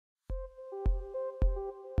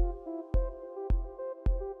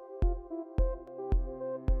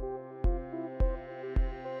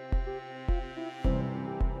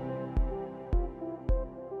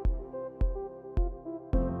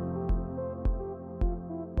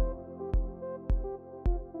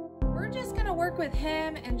we're just gonna work with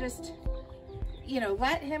him and just, you know,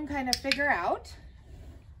 let him kind of figure out,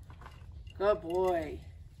 good boy,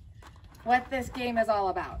 what this game is all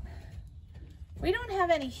about. We don't have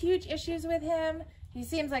any huge issues with him. He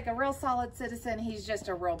seems like a real solid citizen. He's just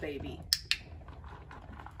a real baby.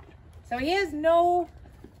 So he has no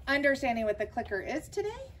understanding what the clicker is today.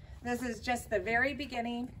 This is just the very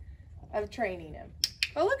beginning of training him.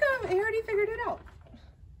 But look how he already figured it out.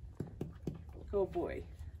 Good boy.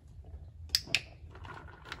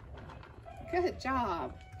 Good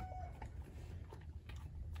job.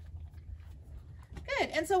 Good.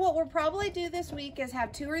 And so what we'll probably do this week is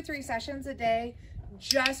have 2 or 3 sessions a day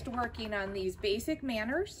just working on these basic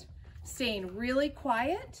manners, staying really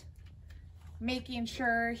quiet, making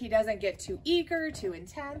sure he doesn't get too eager, too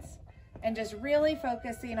intense, and just really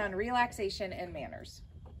focusing on relaxation and manners.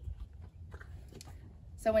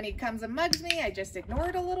 So when he comes and mugs me, I just ignore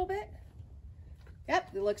it a little bit. Yep,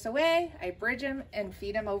 he looks away, I bridge him and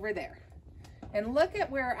feed him over there. And look at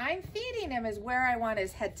where I'm feeding him is where I want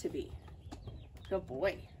his head to be. Good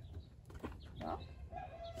boy. Well,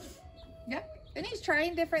 yep. And he's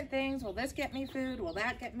trying different things. Will this get me food? Will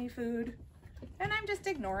that get me food? And I'm just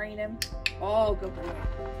ignoring him. Oh, good boy.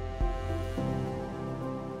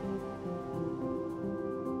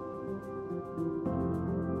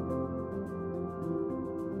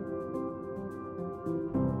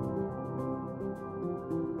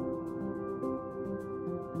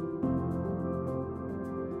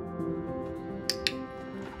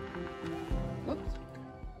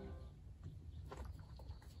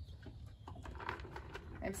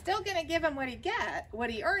 I'm still gonna give him what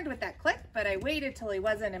he earned with that click, but I waited till he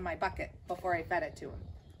wasn't in my bucket before I fed it to him.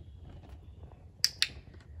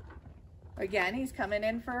 Again, he's coming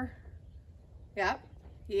in for, yep,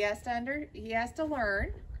 he has to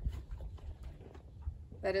learn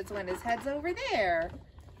that it's when his head's over there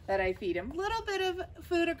that I feed him. Little bit of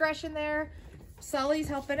food aggression there. Sully's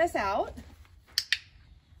helping us out.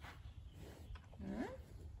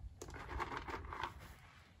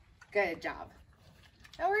 Good job.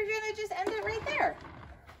 Now we're gonna just end it right there.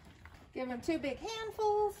 Give him 2 big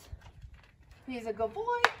handfuls. He's a good boy.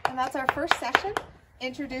 And that's our first session,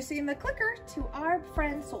 introducing the clicker to our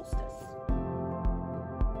friend Solstice.